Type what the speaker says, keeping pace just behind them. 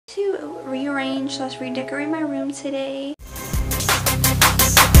rearrange / redecorate my room today.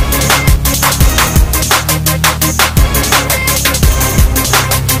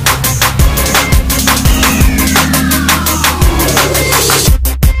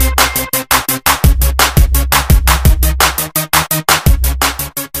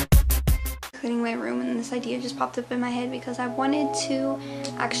 Cleaning my room, and this idea just popped up in my head because I wanted to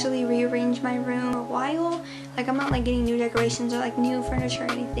actually rearrange my room for a while. Like, I'm not like getting new decorations or like new furniture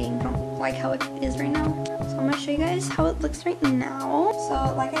or anything. I don't like how it is right now. So I'm gonna show you guys how it looks right now.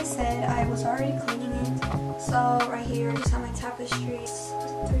 So like I said, I was already cleaning it. So right here I just have my tapestries,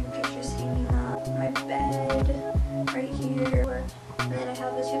 3 pictures hanging up, my bed right here, and then I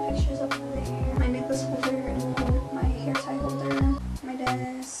have the 2 pictures up there, my necklace holder, and then my hair tie holder, my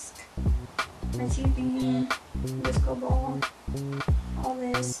desk, my TV, disco ball, all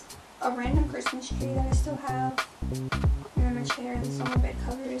this, a random Christmas tree that I still have, and then my chair and some more bed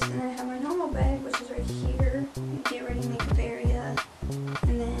covers, and then I have my normal bed, which is right here, get ready makeup area,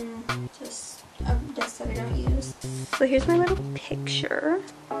 and then just a desk that I don't use. So here's my little picture.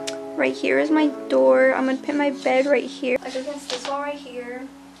 Right here is my door. I'm gonna put my bed right here, like against this wall right here.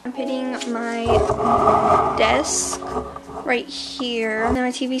 I'm putting my desk right here, and then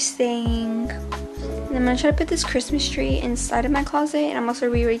my TV staying. And I'm gonna try to put this Christmas tree inside of my closet, and I'm also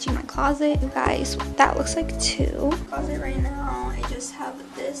rearranging my closet. You guys, what that looks like too. Closet right now, I just have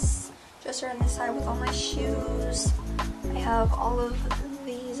this dresser on this side with all my shoes. I have all of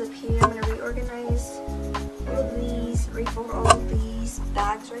these up here. I'm gonna reorganize all of these, refold all of these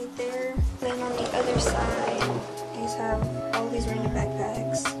bags right there. Then on the other side, I just have all of these random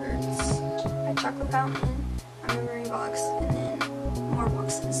backpacks, skirts, my chocolate fountain, my memory box, and then more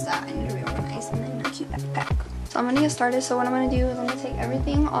boxes that I need to reorganize, and then a cute backpack. So I'm gonna get started. So what I'm gonna do is I'm gonna take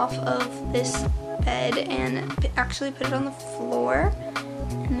everything off of this bed and actually put it on the floor,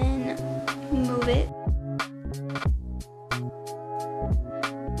 and then move it.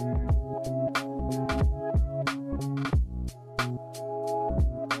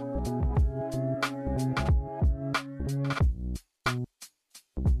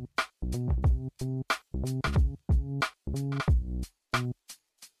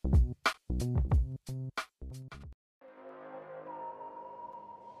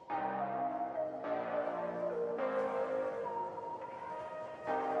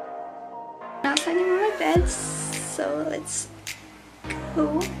 Not signing on my bed, so let's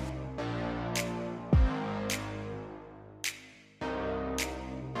go.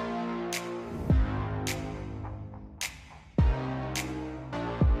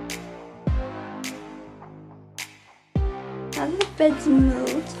 Now that the bed's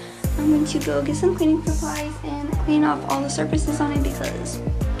moved, I'm going to go get some cleaning supplies and clean off all the surfaces on it because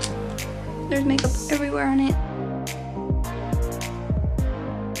there's makeup everywhere on it.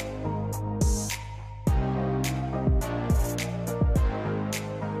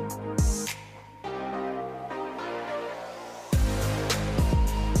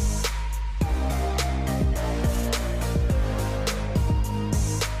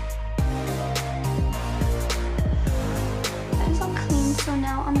 So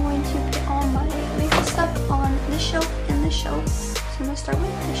now I'm going to put all my makeup stuff on this shelf and this shelf. So I'm going to start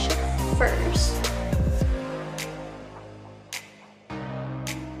with this shelf first.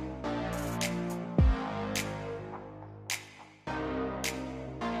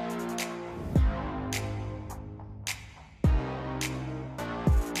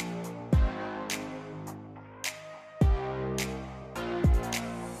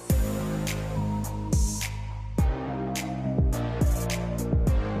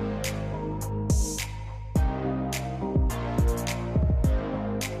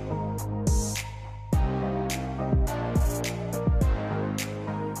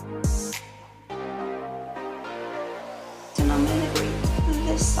 And I'm going to decorate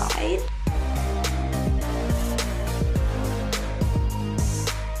this side.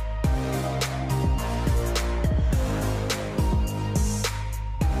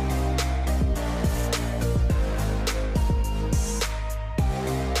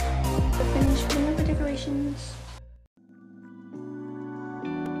 To finish putting up the decorations.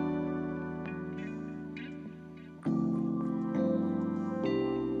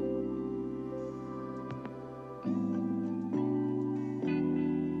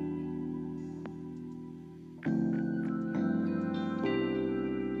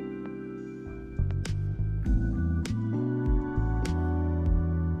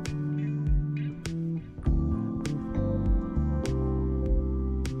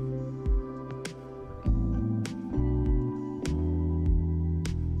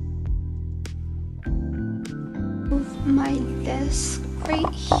 My desk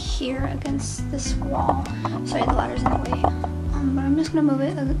right here against this wall. Sorry, the ladder's in the way. But I'm just gonna move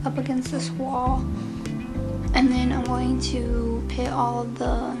it up against this wall, and then I'm going to put all of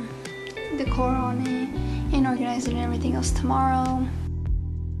the decor on it and organize it and everything else tomorrow.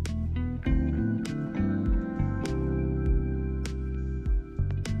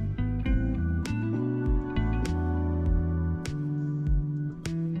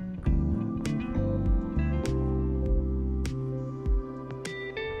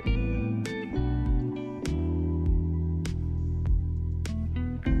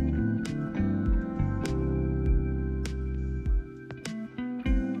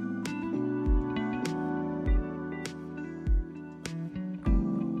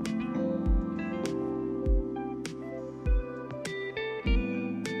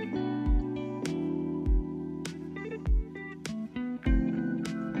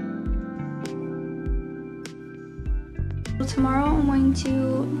 Tomorrow I'm going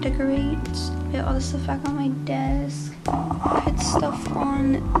to decorate, put all the stuff back on my desk, put stuff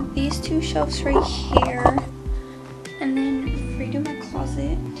on these two shelves right here, and then redo my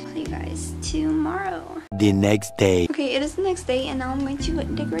closet. See you guys tomorrow. The next day. Okay, it is the next day and now I'm going to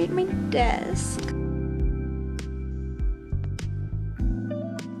decorate my desk.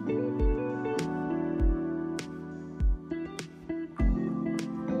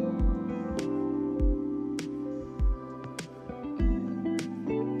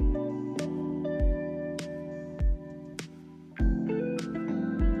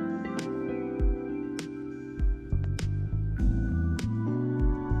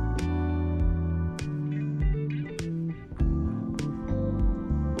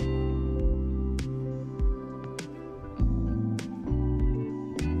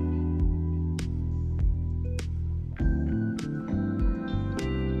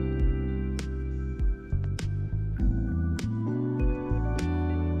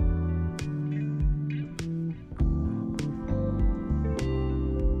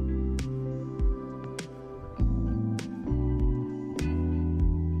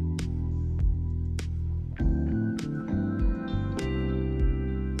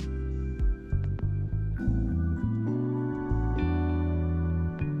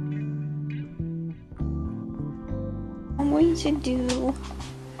 I'm going to do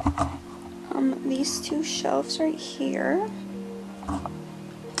these two shelves right here.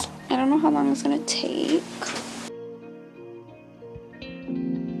 I don't know how long it's gonna take.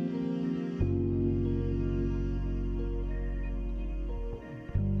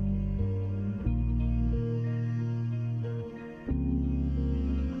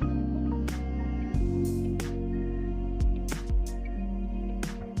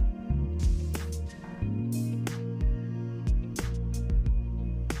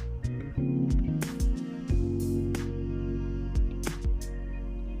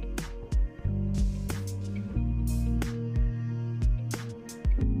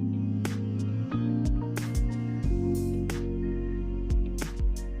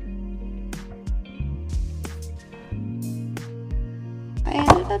 I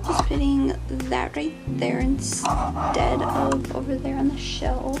ended up just putting that right there instead of over there on the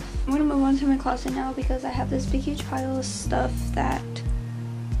shelf. I'm gonna move on to my closet now because I have this big huge pile of stuff that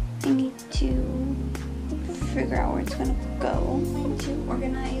I need to figure out where it's gonna go. I need to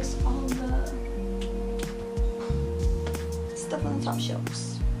organize all the stuff on the top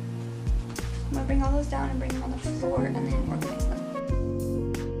shelves. I'm gonna bring all those down and bring them on the floor and then organize them.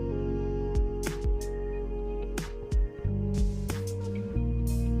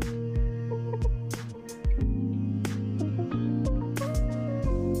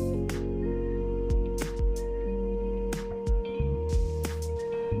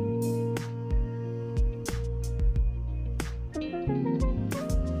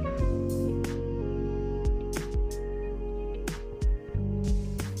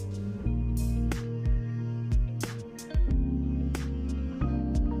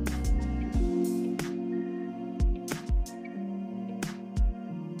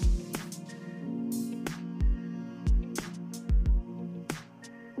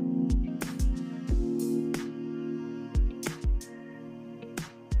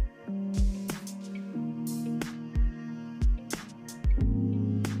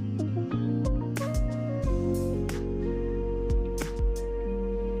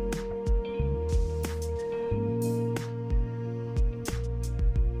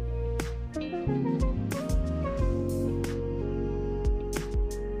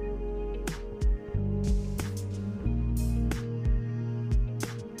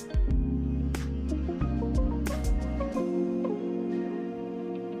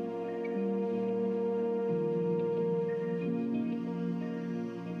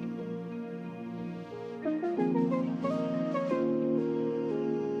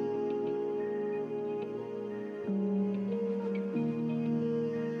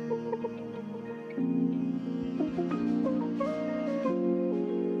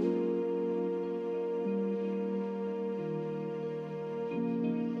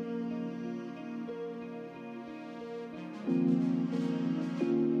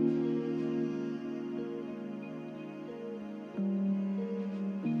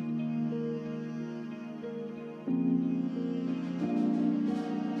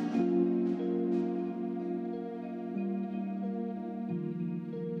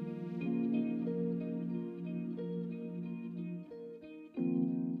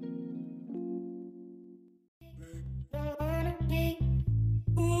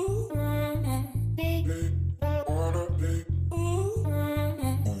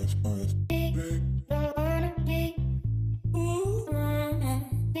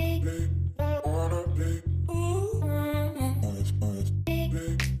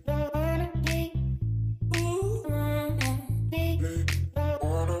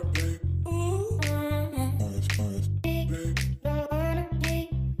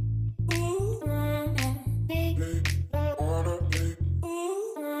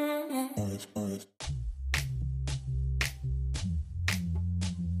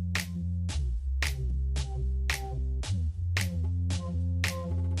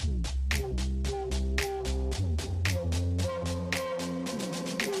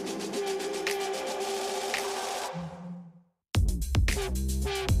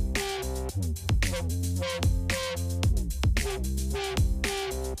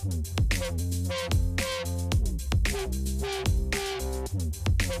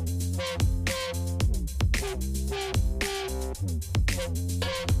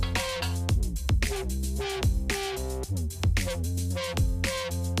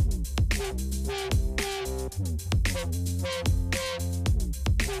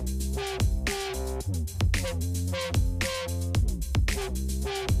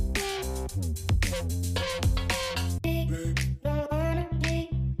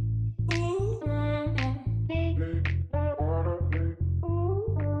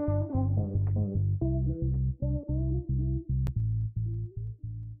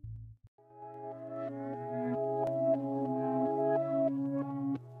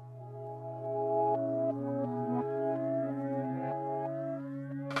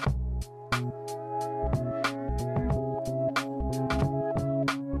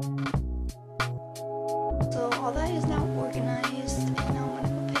 All that is now organized, and now I'm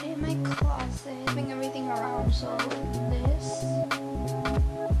gonna put it in my closet, moving everything around. So this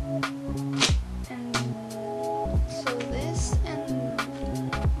and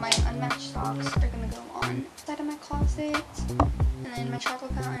my unmatched socks are gonna go on the side of my closet, and then my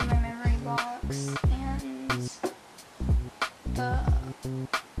chocolate fountain, my memory box, and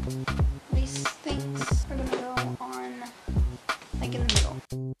these things are gonna go on like in the middle.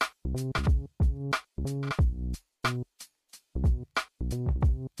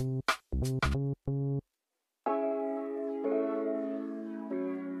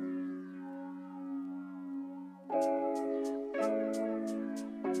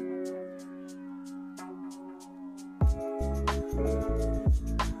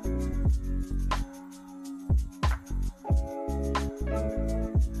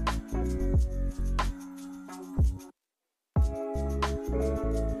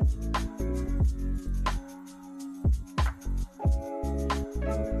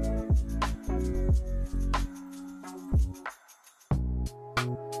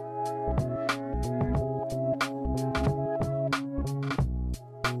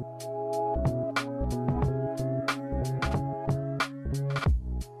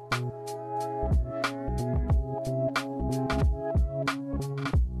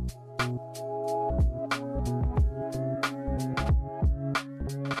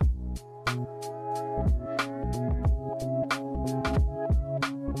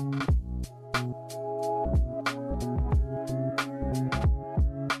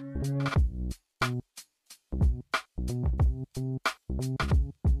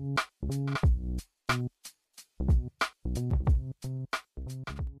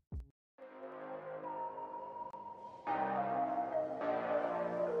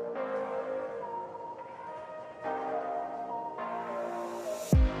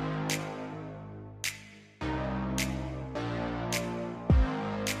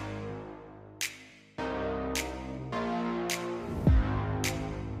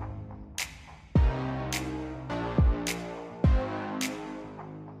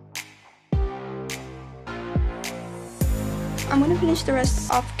 I'm gonna finish the rest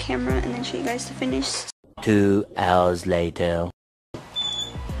off camera and then show you guys the finish. 2 hours later.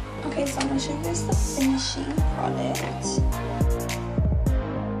 Okay, so I'm gonna show you guys the finishing product.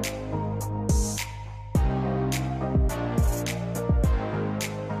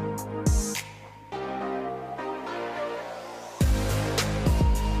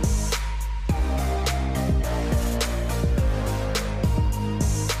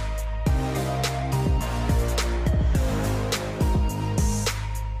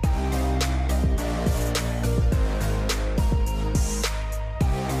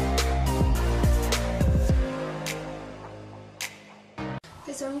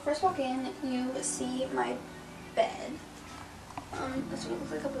 So when you first walk in, you see my bed. That's what it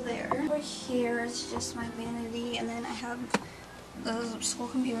looks like over there. Over here is just my vanity, and then I have the school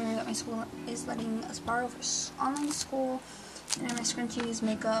computer that my school is letting us borrow for online school. And then my scrunchies,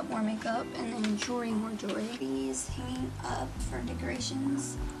 makeup, more makeup, and then jewelry, more jewelry. These hanging up for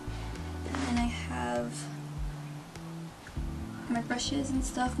decorations. And then I have my brushes and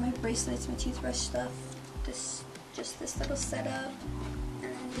stuff, my bracelets, my toothbrush stuff. Just this little setup.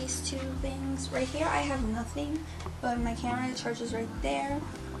 And then these two things. Right here I have nothing, but my camera charges right there.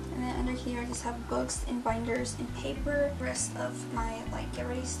 And then under here I just have books and binders and paper. The rest of my like get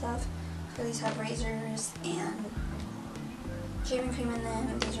ready stuff. So these have razors and shaving cream in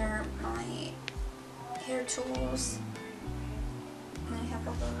them. These are my hair tools. And then I have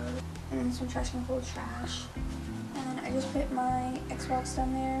all those. And then some trash can full of trash. And I just put my Xbox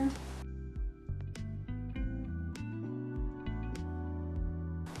down there.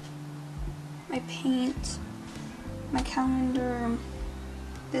 My paint, my calendar,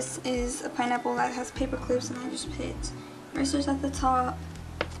 This is a pineapple that has paper clips, and I just put erasers at the top.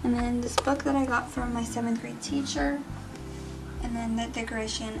 And then this book that I got from my 7th grade teacher. And then the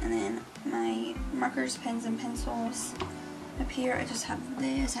decoration, and then my markers, pens, and pencils. Up here I just have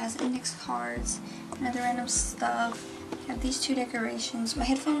this. It has index cards and other random stuff. I have these 2 decorations. My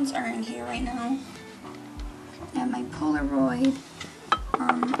headphones are in here right now. I have my Polaroid.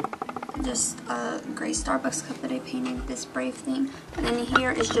 Just a gray Starbucks cup that I painted, this Brave thing. And then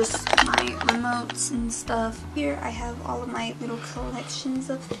here is just my remotes and stuff. Here I have all of my little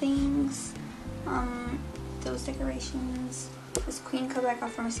collections of things. Those decorations. This Queen cup I got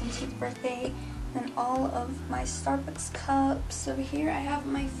for my 17th birthday. Then all of my Starbucks cups. Over here I have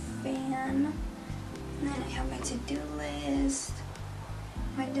my fan. And then I have my to-do list.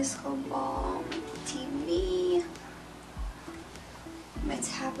 My disco ball. My TV. My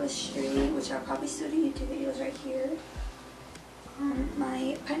tapestry, which I'll probably still do YouTube videos right here.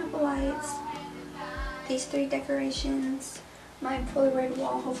 My pineapple lights. These 3 decorations. My Polaroid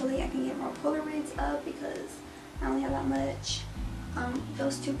wall. Hopefully I can get more Polaroids up because I only have that much.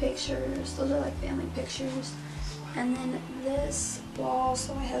 Those 2 pictures, those are like family pictures. And then this wall,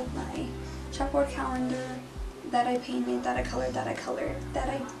 so I have my chalkboard calendar that I painted, that I colored, that I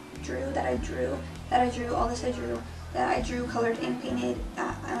drew, all this I drew, that I drew, colored, and painted,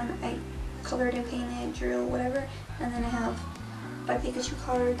 I colored and painted, drew, whatever. And then I have my Pikachu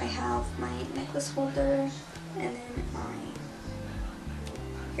card, I have my necklace holder, and then my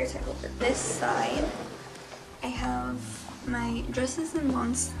hair tie holder. This side, I have my dresses and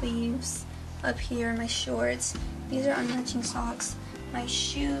long sleeves up here, my shorts. These are unmatching socks. My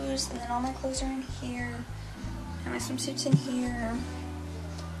shoes, and then all my clothes are in here. And my swimsuits in here.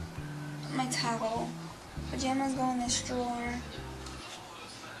 My towel. Pajamas go in this drawer.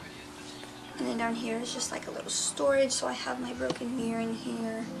 And then down here is just like a little storage. So I have my broken mirror in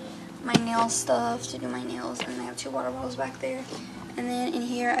here. My nail stuff to do my nails. And I have 2 water bottles back there. And then in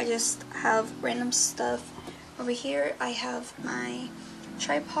here I just have random stuff. Over here I have my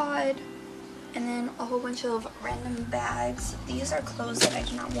tripod. And then a whole bunch of random bags. These are clothes that I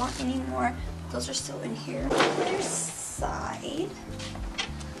do not want anymore. Those are still in here. Other side,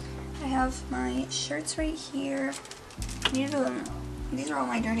 I have my shirts right here. These are all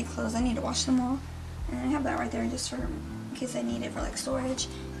my dirty clothes. I need to wash them all. And I have that right there just for in case I need it for like storage.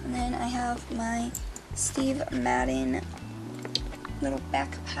 And then I have my Steve Madden little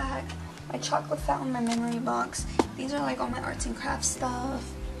backpack. My chocolate fountain, my memory box. These are like all my arts and crafts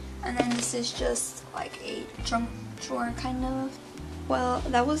stuff. And then this is just like a junk drawer kind of. Well,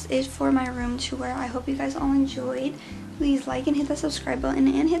 that was it for my room tour. I hope you guys all enjoyed. Please like and hit that subscribe button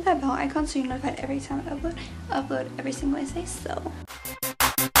and hit that bell icon so you're notified every time I upload every single day. So